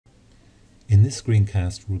In this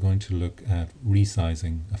screencast, we're going to look at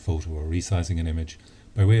resizing a photo or resizing an image.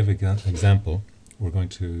 By way of example, we're going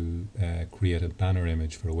to create a banner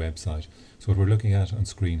image for a website. So what we're looking at on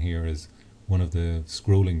screen here is one of the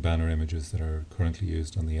scrolling banner images that are currently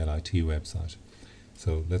used on the LIT website.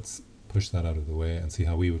 So let's push that out of the way and see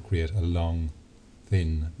how we would create a long,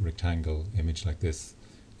 thin rectangle image like this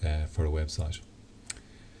for a website.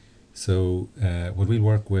 So what we'll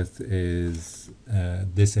work with is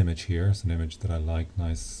this image here. It's an image that I like,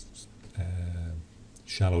 nice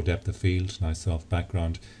shallow depth of field, nice soft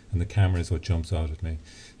background, and the camera is what jumps out at me.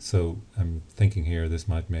 So I'm thinking here this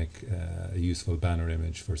might make a useful banner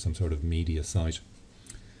image for some sort of media site.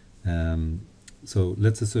 So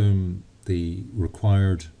let's assume the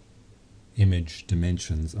required image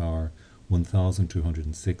dimensions are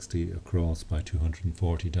 1260 across by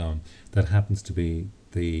 240 down. That happens to be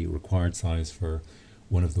the required size for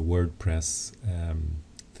one of the WordPress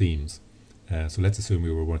themes. So let's assume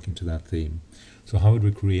we were working to that theme. So how would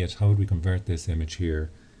we convert this image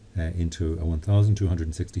here into a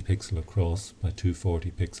 1260 pixel across by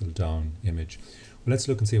 240 pixel down image? Well, let's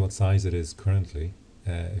look and see what size it is currently.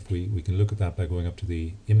 If we can look at that by going up to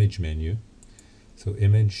the image menu. So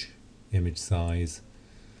image size,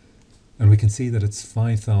 and we can see that it's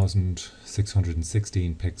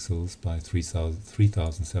 5616 pixels by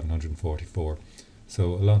 3744.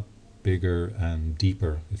 So a lot bigger and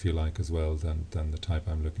deeper, if you like, as well than the type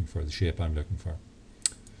I'm looking for, the shape I'm looking for.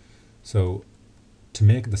 So to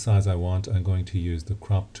make it the size I want, I'm going to use the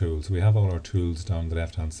crop tool. So we have all our tools down the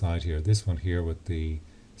left hand side here. This one here with the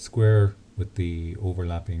square with the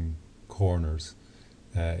overlapping corners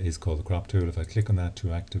is called the crop tool. If I click on that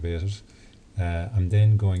to activate it, I'm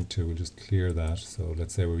then going to, we'll just clear that. So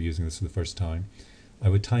let's say we're using this for the first time. I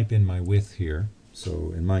would type in my width here.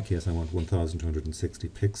 So in my case I want 1260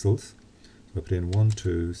 pixels. So I put in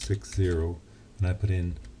 1260 and I put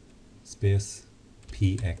in space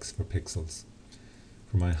px for pixels.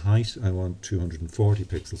 For my height I want 240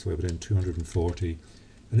 pixels, so I put in 240.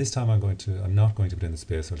 And this time I'm not going to put in the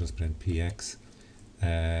space, I'll just put in px.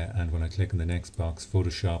 And when I click on the next box,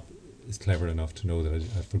 Photoshop is clever enough to know that I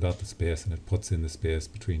forgot the space, and it puts in the space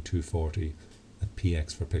between 240 and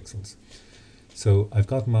px for pixels. So I've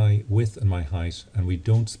got my width and my height, and we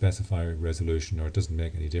don't specify resolution, or it doesn't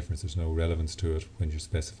make any difference. There's no relevance to it when you're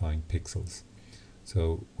specifying pixels.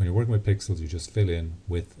 So when you're working with pixels, you just fill in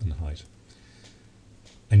width and height.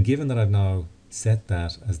 And given that I've now set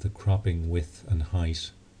that as the cropping width and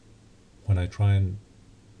height, when I try and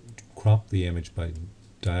crop the image by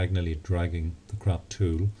diagonally dragging the crop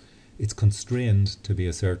tool, it's constrained to be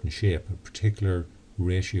a certain shape, a particular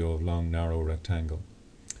ratio of long, narrow rectangle.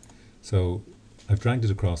 So I've dragged it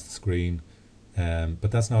across the screen, but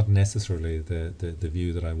that's not necessarily the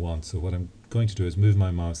view that I want. So what I'm going to do is move my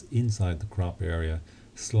mouse inside the crop area,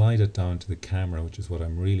 slide it down to the camera, which is what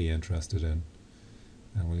I'm really interested in,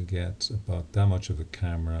 and we'll get about that much of a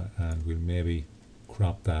camera, and we'll maybe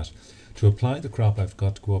crop that. To apply the crop, I've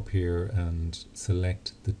got to go up here and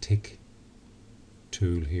select the tick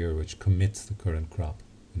tool here, which commits the current crop.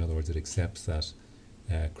 In other words, it accepts that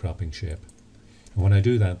cropping shape. And when I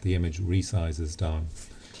do that, the image resizes down.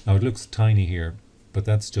 Now it looks tiny here, but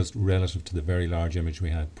that's just relative to the very large image we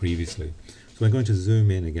had previously. So I'm going to zoom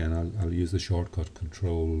in again. I'll use the shortcut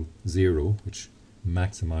Control 0, which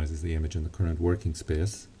maximizes the image in the current working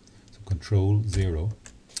space. So Control 0.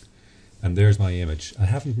 And there's my image. I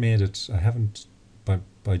haven't made it,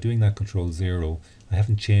 by doing that Control 0, I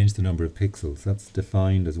haven't changed the number of pixels. That's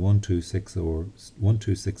defined as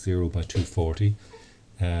 1260 by 240,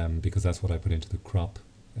 because that's what I put into the crop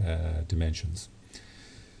dimensions.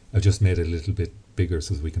 I've just made it a little bit bigger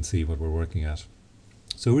so that we can see what we're working at.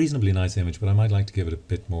 So a reasonably nice image, but I might like to give it a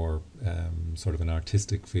bit more sort of an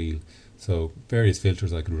artistic feel. So various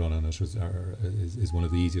filters I could run on it is one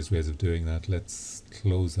of the easiest ways of doing that. Let's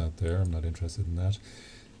close that there. I'm not interested in that.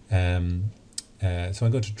 So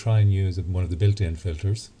I'm going to try and use one of the built-in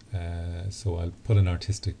filters. So I'll put an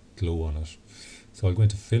artistic glow on it. So I'll go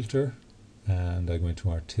into filter and I go into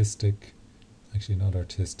artistic. Actually not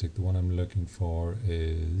artistic. The one I'm looking for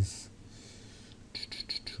is,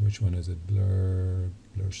 which one is it? Blur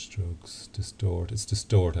strokes, distort. It's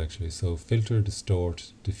distort actually. So filter,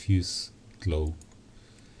 distort, diffuse, glow.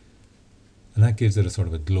 And that gives it a sort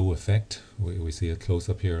of a glow effect. We see a close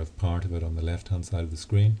up here of part of it on the left hand side of the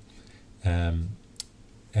screen. There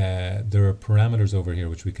are parameters over here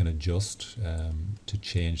which we can adjust to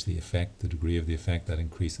change the effect, the degree of the effect. That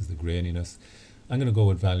increases the graininess. I'm going to go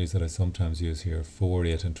with values that I sometimes use here, 4,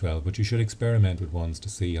 8 and 12, but you should experiment with ones to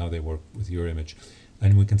see how they work with your image.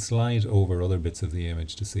 And we can slide over other bits of the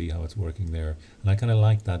image to see how it's working there. And I kind of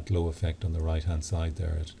like that glow effect on the right hand side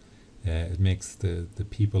there. It makes the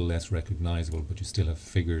people less recognizable, but you still have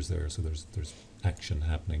figures there, so there's action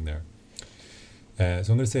happening there. So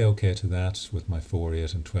I'm going to say OK to that with my 4,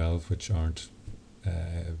 8 and 12, which aren't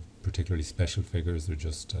particularly special figures. They're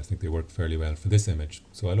just, I think they work fairly well for this image.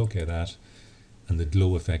 So I'll OK that, and the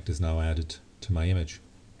glow effect is now added to my image.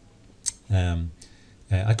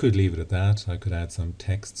 I could leave it at that. I could add some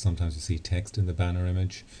text. Sometimes you see text in the banner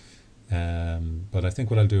image. But I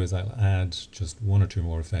think what I'll do is I'll add just 1 or 2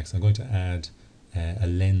 more effects. I'm going to add a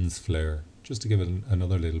lens flare, just to give it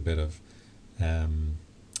another little bit of,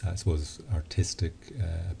 I suppose, artistic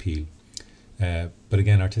appeal. But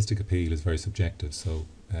again, artistic appeal is very subjective, so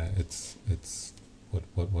it's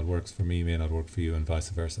what works for me may not work for you, and vice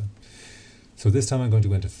versa. So this time I'm going to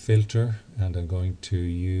go into filter, and I'm going to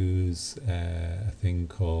use a thing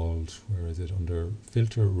called, where is it, under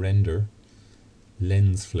filter render,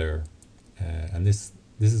 lens flare. And this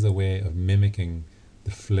is a way of mimicking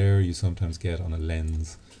the flare you sometimes get on a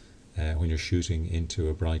lens when you're shooting into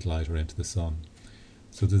a bright light or into the sun.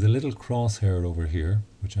 So there's a little crosshair over here,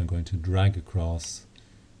 which I'm going to drag across.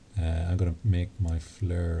 I'm going to make my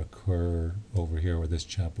flare occur over here where this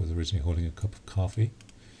chap was originally holding a cup of coffee.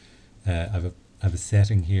 I have a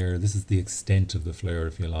setting here. This is the extent of the flare,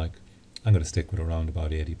 if you like. I'm going to stick with around about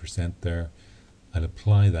 80% there. I'll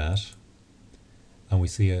apply that, and we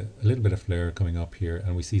see a little bit of flare coming up here,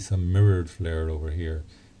 and we see some mirrored flare over here,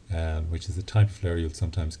 which is the type of flare you'll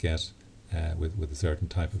sometimes get with a certain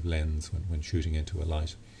type of lens when shooting into a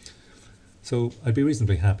light. So I'd be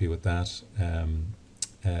reasonably happy with that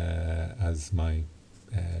as my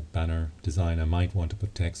banner design. I might want to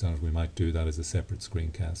put text on it. We might do that as a separate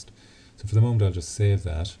screencast. So for the moment I'll just save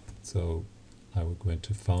that. So I will go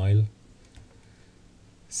into File,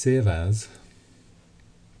 Save As,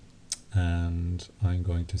 and I'm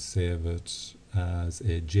going to save it as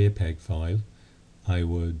a JPEG file. I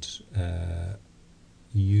would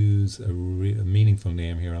use a meaningful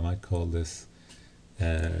name here. I might call this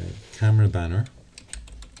camera banner.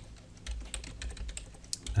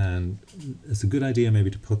 And it's a good idea maybe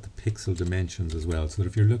to put the pixel dimensions as well, so that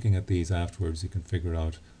if you're looking at these afterwards you can figure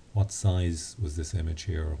out what size was this image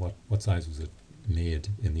here, or what size was it made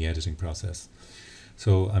in the editing process.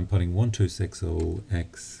 So I'm putting 1260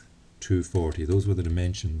 x 240. Those were the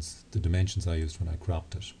dimensions I used when I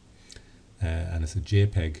cropped it. And it's a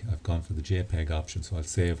JPEG. I've gone for the JPEG option, so I'll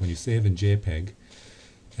save. When you save in JPEG,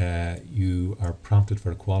 you are prompted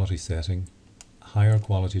for a quality setting. Higher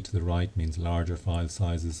quality to the right means larger file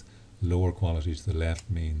sizes, lower quality to the left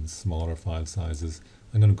means smaller file sizes.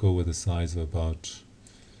 I'm going to go with a size of about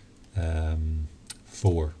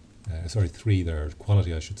 3 there,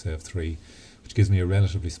 quality I should say of 3, which gives me a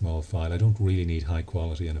relatively small file. I don't really need high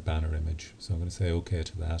quality in a banner image, so I'm going to say OK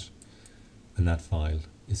to that, and that file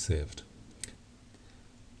is saved.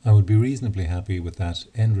 I would be reasonably happy with that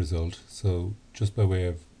end result. So just by way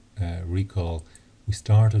of recall, we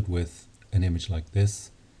started with an image like this,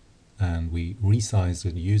 and we resized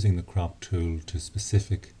it using the crop tool to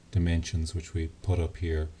specific dimensions, which we put up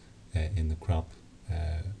here in the crop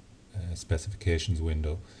specifications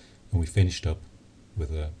window, and we finished up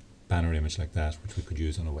with a banner image like that, which we could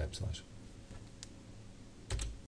use on a website.